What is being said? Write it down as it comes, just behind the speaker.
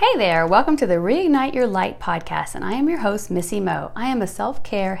Hey there, welcome to the Reignite Your Light podcast, and I am your host, Missy Mo. I am a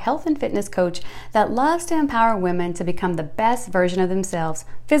self-care, health and fitness coach that loves to empower women to become the best version of themselves,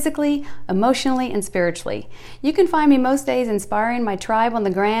 physically, emotionally, and spiritually. You can find me most days inspiring my tribe on the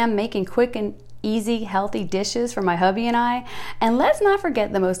gram, making quick and easy, healthy dishes for my hubby and I. And let's not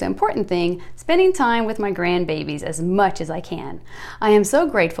forget the most important thing, spending time with my grandbabies as much as I can. I am so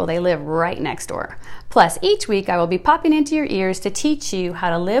grateful they live right next door. Plus, each week I will be popping into your ears to teach you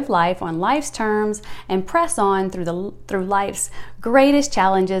how to live life on life's terms and press on through life's greatest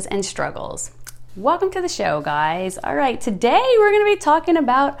challenges and struggles. Welcome to the show, guys. All right, today we're going to be talking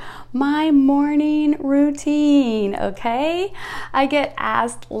about my morning routine, okay? I get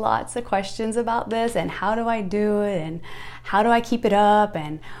asked lots of questions about this and how do I do it and how do I keep it up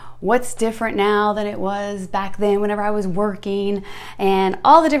and what's different now than it was back then whenever I was working and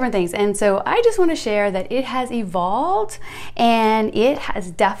all the different things. And so I just want to share that it has evolved and it has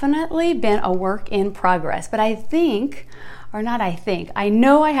definitely been a work in progress. But I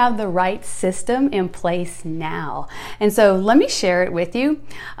know I have the right system in place now. And so let me share it with you.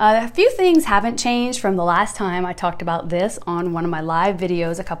 A few things haven't changed from the last time I talked about this on one of my live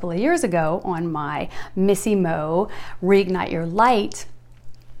videos a couple of years ago on my Missy Mo Reignite Your Light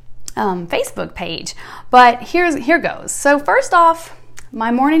Facebook page. But here goes. So first off,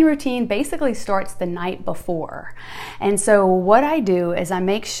 my morning routine basically starts the night before. And so what I do is I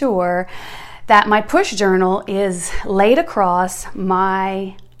make sure that my push journal is laid across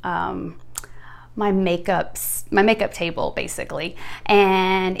my my makeup table basically,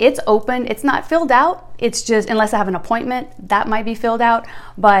 and it's open. It's not filled out. It's just, unless I have an appointment, that might be filled out,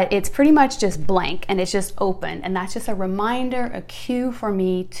 but it's pretty much just blank and it's just open, and that's just a reminder, a cue for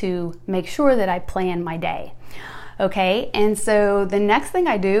me to make sure that I plan my day. Okay, and so the next thing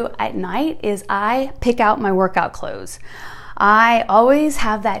I do at night is I pick out my workout clothes. I always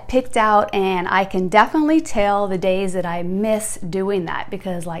have that picked out, and I can definitely tell the days that I miss doing that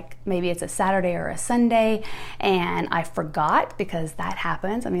because, like, maybe it's a Saturday or a Sunday and I forgot, because that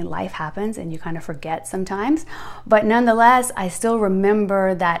happens. I mean, life happens and you kind of forget sometimes. But nonetheless, I still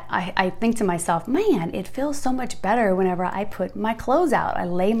remember that I think to myself, man, it feels so much better whenever I put my clothes out. I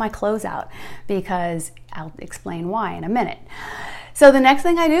lay my clothes out, because I'll explain why in a minute. So the next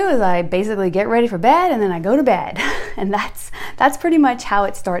thing I do is I basically get ready for bed, and then I go to bed. And that's pretty much how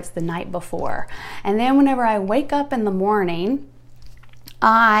it starts the night before. And then whenever I wake up in the morning,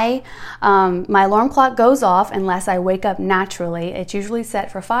 my alarm clock goes off unless I wake up naturally. It's usually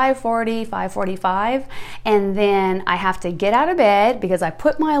set for 5:40, 5:45, and then I have to get out of bed because I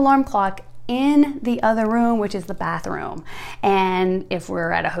put my alarm clock in the other room, which is the bathroom. And if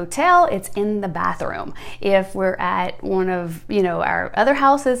we're at a hotel, it's in the bathroom. If we're at one of, our other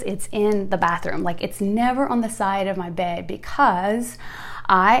houses, it's in the bathroom. Like, it's never on the side of my bed, because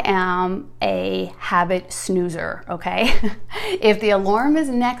I am a habit snoozer, okay? If the alarm is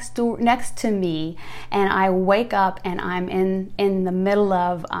next to me and I wake up and I'm in the middle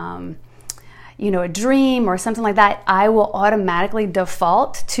of a dream or something like that, I will automatically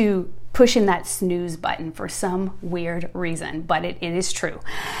default to pushing that snooze button for some weird reason, but it is true.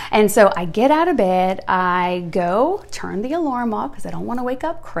 And so I get out of bed, I go turn the alarm off because I don't want to wake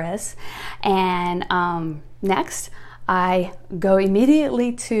up Chris, and next I go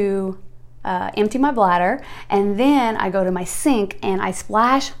immediately to empty my bladder, and then I go to my sink and I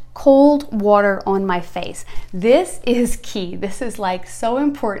splash cold water on my face. This is key. This is like so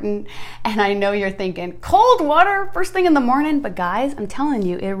important. And I know you're thinking, cold water first thing in the morning, but guys, I'm telling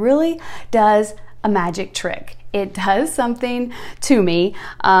you, it really does a magic trick. It does something to me.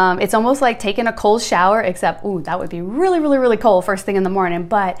 It's almost like taking a cold shower, except, that would be really, really, really cold first thing in the morning.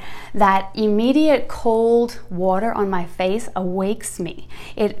 But that immediate cold water on my face awakes me.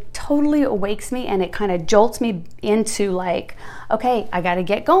 It totally awakes me, and it kind of jolts me into like, okay, I got to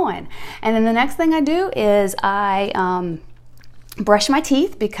get going. And then the next thing I do is I brush my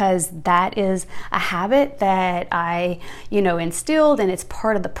teeth, because that is a habit that I, instilled, and it's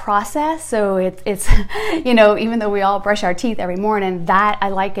part of the process. So it's even though we all brush our teeth every morning, that I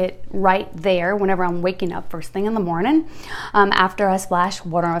like it right there whenever I'm waking up first thing in the morning. After I splash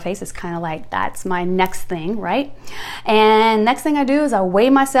water on my face, it's kind of like, that's my next thing, right? And next thing I do is I weigh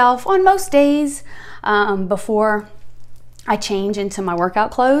myself on most days before I change into my workout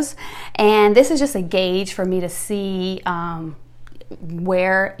clothes. And this is just a gauge for me to see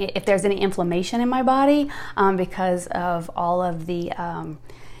if there's any inflammation in my body, because of all of the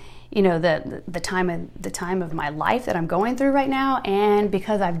the time of my life that I'm going through right now, and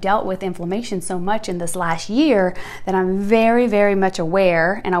because I've dealt with inflammation so much in this last year that I'm very, very much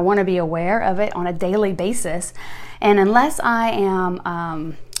aware, and I want to be aware of it on a daily basis. And unless I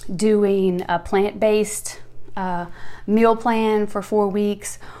am doing a plant-based meal plan for 4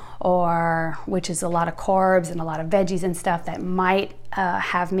 weeks, or which is a lot of carbs and a lot of veggies and stuff that might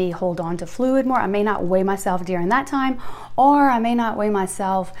have me hold on to fluid more. I may not weigh myself during that time, or I may not weigh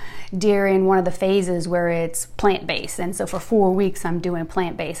myself during one of the phases where it's plant-based. And so for 4 weeks I'm doing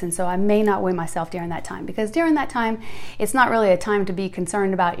plant-based, and so I may not weigh myself during that time, because during that time it's not really a time to be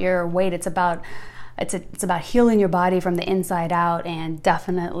concerned about your weight. It's about healing your body from the inside out, and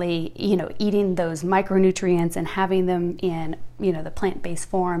definitely, eating those micronutrients and having them in, the plant-based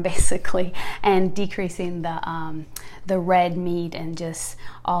form, basically, and decreasing the red meat and just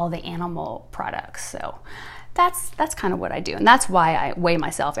all the animal products. So that's kind of what I do, and that's why I weigh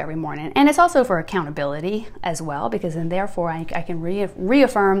myself every morning. And it's also for accountability as well, because then therefore I can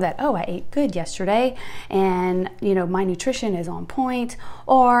reaffirm that, oh, I ate good yesterday, and my nutrition is on point,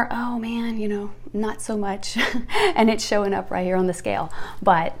 or oh man, not so much, and it's showing up right here on the scale.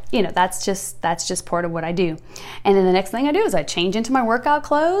 But that's just part of what I do. And then the next thing I do is I change into my workout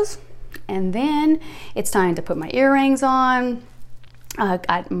clothes, and then it's time to put my earrings on.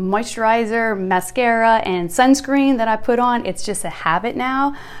 Got moisturizer, mascara, and sunscreen that I put on. It's just a habit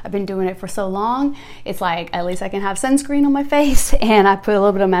now. I've been doing it for so long. It's like, at least I can have sunscreen on my face, and I put a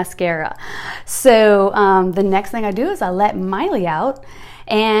little bit of mascara. So the next thing I do is I let Miley out,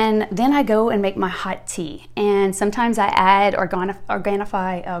 and then I go and make my hot tea. And sometimes I add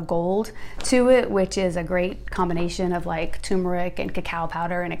Organifi Gold to it, which is a great combination of like turmeric and cacao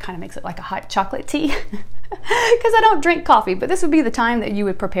powder, and it kind of makes it like a hot chocolate tea. Because I don't drink coffee, but this would be the time that you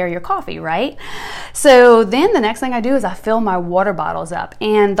would prepare your coffee, right? So then the next thing I do is I fill my water bottles up.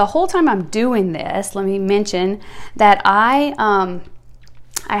 And the whole time I'm doing this, let me mention that I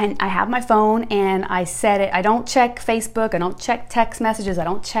have my phone and I set it. I don't check Facebook. I don't check text messages. I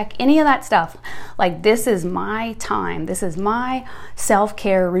don't check any of that stuff. Like, this is my time. This is my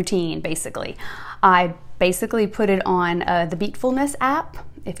self-care routine, basically. I basically put it on the Beatfulness app.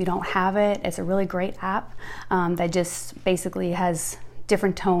 If you don't have it, it's a really great app that just basically has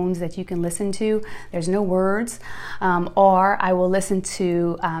different tones that you can listen to. There's no words. Or I will listen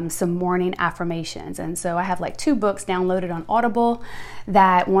to some morning affirmations. And so I have like 2 books downloaded on Audible.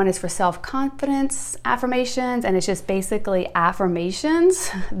 That one is for self-confidence affirmations, and it's just basically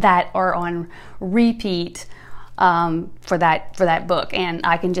affirmations that are on repeat for that book, and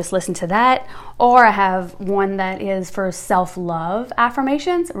I can just listen to that. Or I have one that is for self-love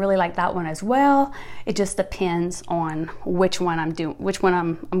affirmations. I really like that one as well. It just depends on which one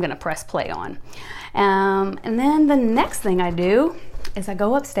I'm gonna press play on. And then the next thing I do is I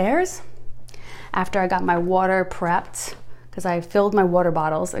go upstairs after I got my water prepped, because I filled my water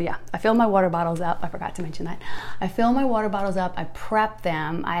bottles. Oh yeah, I filled my water bottles up. I forgot to mention that. I fill my water bottles up, I prep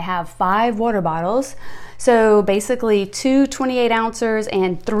them. I have 5 water bottles. So basically 2 28 ounces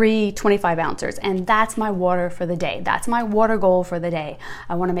and 3 25 ounces. And that's my water for the day. That's my water goal for the day.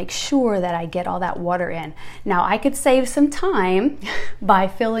 I wanna make sure that I get all that water in. Now I could save some time by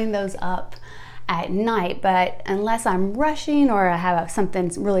filling those up at night, but unless I'm rushing or I have something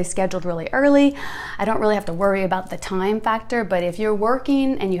really scheduled really early, I don't really have to worry about the time factor. But if you're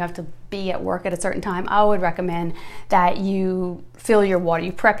working and you have to be at work at a certain time, I would recommend that you fill your water,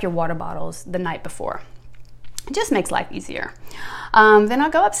 you prep your water bottles the night before. It just makes life easier. Then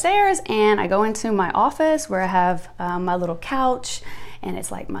I'll go upstairs and I go into my office where I have my little couch, and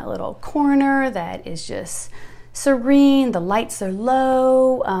it's like my little corner that is just serene. The lights are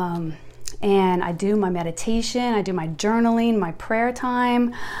low. And I do my meditation, I do my journaling, my prayer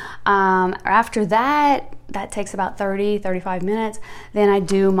time. After that takes about 35 minutes. Then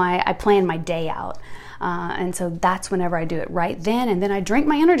I plan my day out. And so that's whenever I do it, right then. And then I drink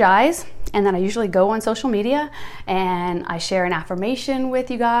my Energize, and then I usually go on social media and I share an affirmation with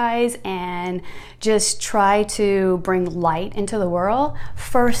you guys and just try to bring light into the world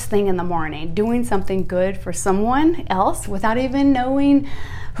first thing in the morning, doing something good for someone else without even knowing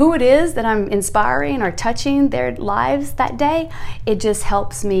who it is that I'm inspiring or touching their lives that day. It just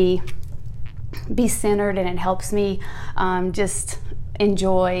helps me be centered, and it helps me just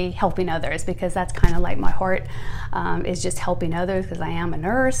enjoy helping others, because that's kind of like my heart is just helping others, because I am a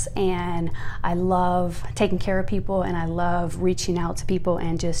nurse and I love taking care of people, and I love reaching out to people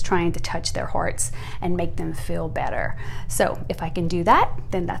and just trying to touch their hearts and make them feel better. So if I can do that,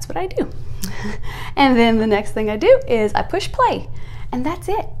 then that's what I do. And then the next thing I do is I push play. And that's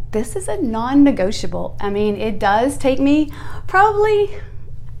it. This is a non-negotiable. I mean, it does take me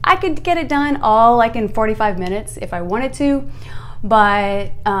I could get it done all like in 45 minutes if I wanted to,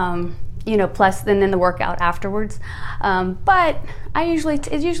 but plus then the workout afterwards. But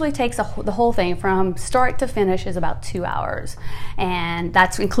it usually takes the whole thing from start to finish is about 2 hours, and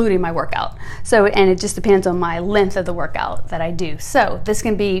that's including my workout. So, and it just depends on my length of the workout that I do. So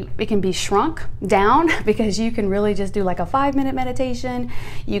it can be shrunk down because you can really just do like a 5-minute meditation.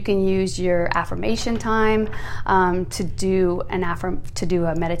 You can use your affirmation time to do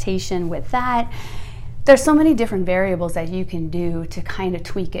a meditation with that. There's so many different variables that you can do to kind of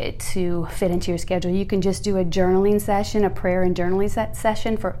tweak it to fit into your schedule. You can just do a journaling session, a prayer and journaling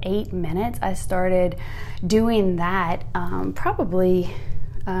session for 8 minutes. I started doing that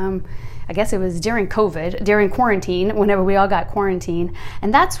I guess it was during COVID, during quarantine, whenever we all got quarantined.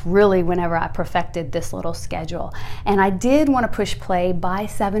 And that's really whenever I perfected this little schedule. And I did want to push play by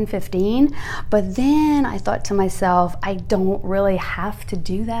 7:15, but then I thought to myself, I don't really have to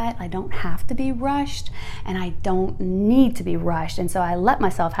do that. I don't have to be rushed, and I don't need to be rushed. And so I let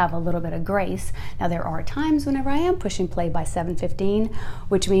myself have a little bit of grace. Now there are times whenever I am pushing play by 7:15,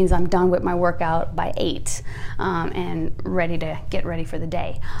 which means I'm done with my workout by 8 and ready to get ready for the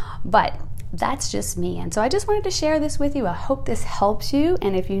day. But that's just me. And so I just wanted to share this with you. I hope this helps you.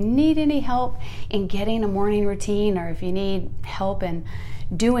 And if you need any help in getting a morning routine, or if you need help in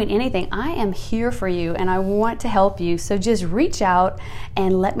doing anything, I am here for you and I want to help you. So just reach out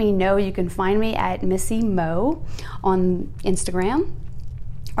and let me know. You can find me at Missy Mo on Instagram,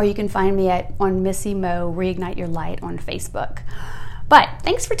 or you can find me on Missy Mo Reignite Your Light on Facebook. But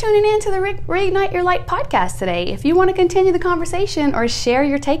thanks for tuning in to the Reignite Your Light podcast today. If you want to continue the conversation or share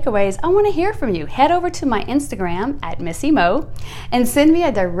your takeaways, I want to hear from you. Head over to my Instagram at Missy Mo and send me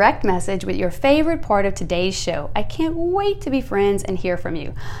a direct message with your favorite part of today's show. I can't wait to be friends and hear from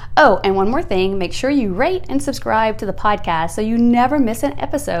you. Oh, and one more thing, make sure you rate and subscribe to the podcast so you never miss an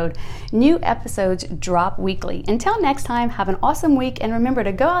episode. New episodes drop weekly. Until next time, have an awesome week, and remember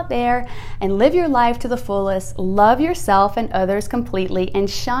to go out there and live your life to the fullest, love yourself and others completely, and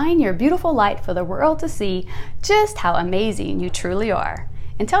shine your beautiful light for the world to see just how amazing you truly are.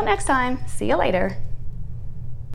 Until next time, see you later.